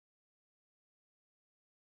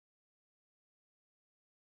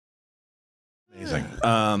Amazing.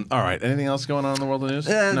 All right. Anything else going on in the world of news?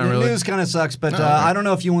 The Not really. news kind of sucks, but okay. I don't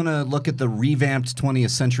know if you want to look at the revamped 20th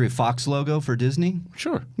Century Fox logo for Disney.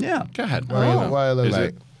 Sure. Yeah. Go ahead. Oh, what it look Is like?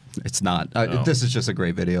 it? It's not. This is just a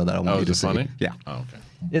great video that I want you to see. Funny? Yeah. Oh, okay.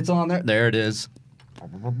 It's on there. There it is.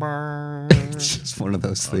 It's just one of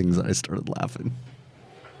those things that I started laughing.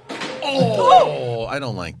 Oh, I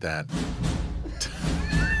don't like that.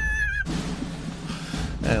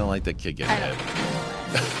 I don't like that kid getting hit.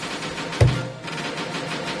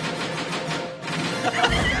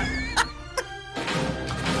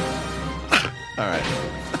 All right.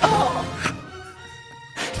 Oh.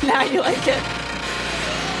 Now you like it.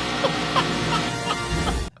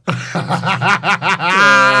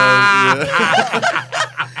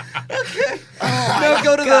 No,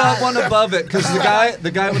 go to the one above it because the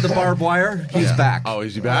guy with the barbed wire, he's back. Oh,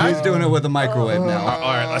 is he back? He's doing it with a microwave now. All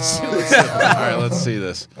right, let's see. All right, let's see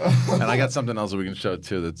this. And I got something else that we can show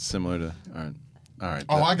too that's similar to. All right.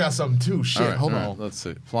 Oh, I got something too. Shit, All right, hold all on. right, let's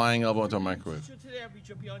see. Flying elbow into a microwave. So today I'll be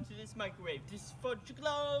jumping onto this microwave. This is for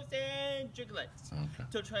chocolates and chocolates. Okay.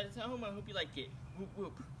 So try this at home. I hope you like it. Whoop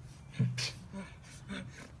whoop.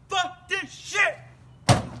 Fuck this shit!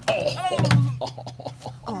 Oh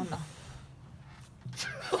no.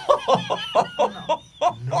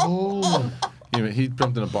 No. He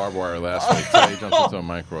jumped in a barbed wire last week. Today he jumped into a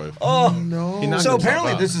microwave. Oh No. He knocked So himself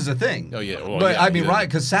apparently out. this is a thing. Oh yeah. Well, But yeah, I mean, he right? did.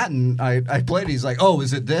 Because Satin, I played. He's like, "Oh,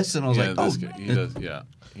 is it this?" And I was Yeah, like, this "Oh, guy, he does. Yeah,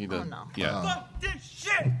 he does. Oh, no. Yeah. Fuck this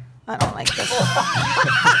shit! I don't like this.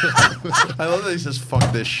 I love that he says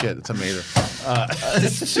 "fuck this shit." It's amazing.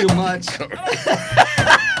 it's too much."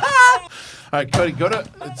 All right, Cody, go to.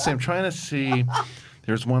 See, I'm trying to see.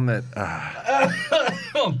 There's one that.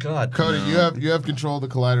 Oh God, Cody, you have control of the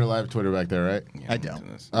Collider Live Twitter back there, right? I don't.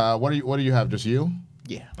 What do you have? Just you?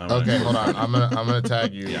 Yeah. Okay, hold on. I'm gonna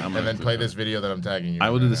tag you Yeah, I'm and gonna then do play that. this video that I'm tagging you. I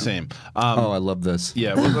will do the same. Oh, I love this.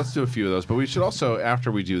 Yeah, well, let's do a few of those. But we should also,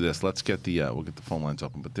 after we do this, let's get the we'll get the phone lines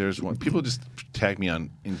open. But there's one. People just tag me in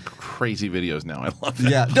crazy videos now. I love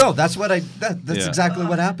that. Yeah, no, that's what that's Yeah. exactly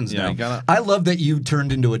what happens Yeah, now. you gotta- I love that you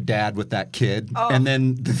turned into a dad with that kid, and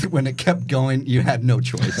then when it kept going, you had no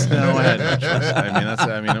choice. No, I had no choice.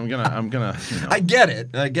 I mean, I'm gonna. You know, I get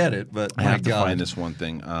it, but I my have to God. find this one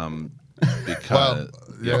thing because.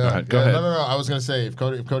 Well, go ahead. Go ahead. No. I was gonna say if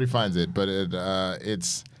Cody finds it, but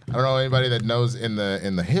it's I don't know anybody that knows in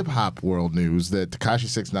the hip hop world news that Tekashi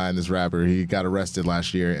 6ix9ine, this rapper, he got arrested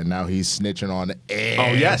last year and now he's snitching on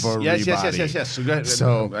everybody. Oh yes. So go ahead.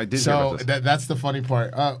 So I did hear about this. that's the funny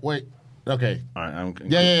part. Wait. Okay. All right.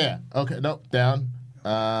 Yeah. Okay. Nope. Down.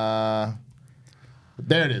 There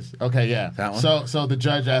it is. Okay. Yeah. That one? So the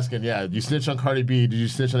judge asking, yeah, you snitched on Cardi B. Did you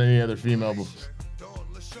snitch on any other female?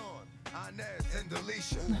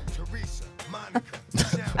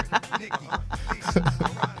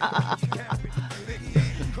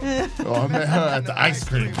 Oh man, at the ice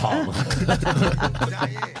cream parlor.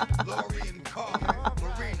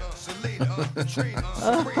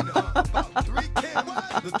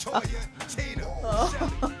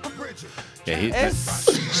 Yeah.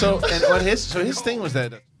 His thing was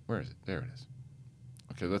that. Where is it? There it is.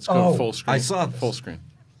 Okay, let's go full screen. I saw this. Full screen,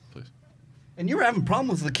 please. And you were having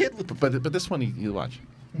problems with the kid. But this one you'll watch.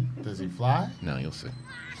 Does he fly? No, you'll see.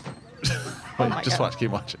 Oh my Just God. watch.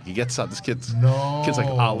 Keep watching. He gets up. This kid's No. like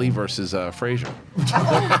Ali versus Frazier. He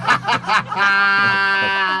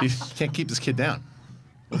can't keep this kid down.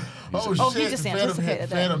 Oh, Oh, shit. he just Phantom anticipated hit.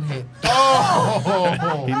 that. Phantom hit.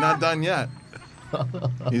 Oh. He's not done yet.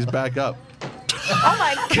 He's back up. Oh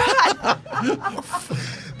my God.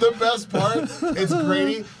 The best part, it's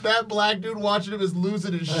Grady. That black dude watching him is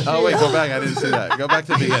losing his shit. Oh wait, go back. I didn't see that. Go back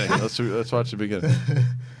to the beginning. Let's watch the beginning.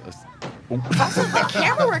 Also, the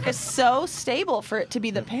camera work is so stable for it to be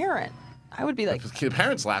the parent. I would be like, The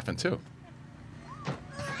parents laughing too.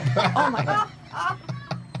 oh my God.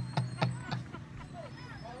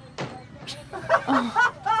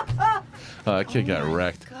 That kid got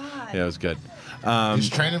wrecked. God. Yeah, it was good. He's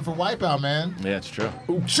training for Wipeout, man. Yeah, it's true.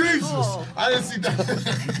 Oh, Jesus. Oh. I didn't see that.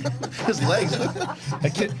 His legs.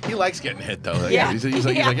 That kid, he likes getting hit though. Like, Yeah. He's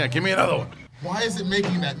like, yeah, give me another one. Why is it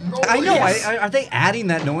making that noise? I know. Are they adding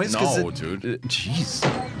that noise? No, dude. Jeez.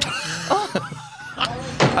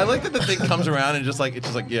 I like that the thing comes around and it's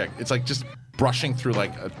like just brushing through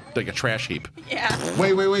like a trash heap. Yeah.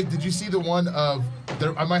 Wait. Did you see the one of?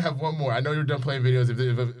 I might have one more. I know you're done playing videos. If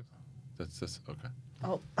That's okay.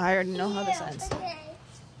 Oh, I already know how this ends.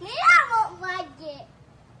 Maybe I won't like it.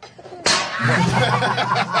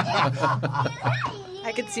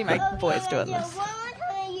 I could see my boys doing this. One more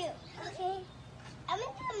time you. Okay. I'm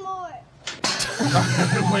gonna do more.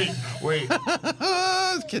 Wait.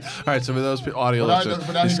 Kid. All right, so for those audio But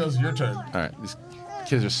listeners, now he goes, your turn. all right, these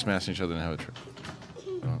kids are smashing each other and have a trip.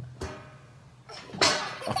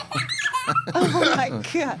 Oh my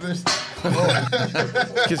god.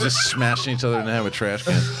 Kids just smashing each other and have a trash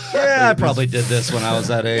can. Yeah, I probably did this when I was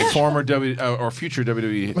that age. Former or future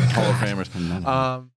WWE Hall of Famers.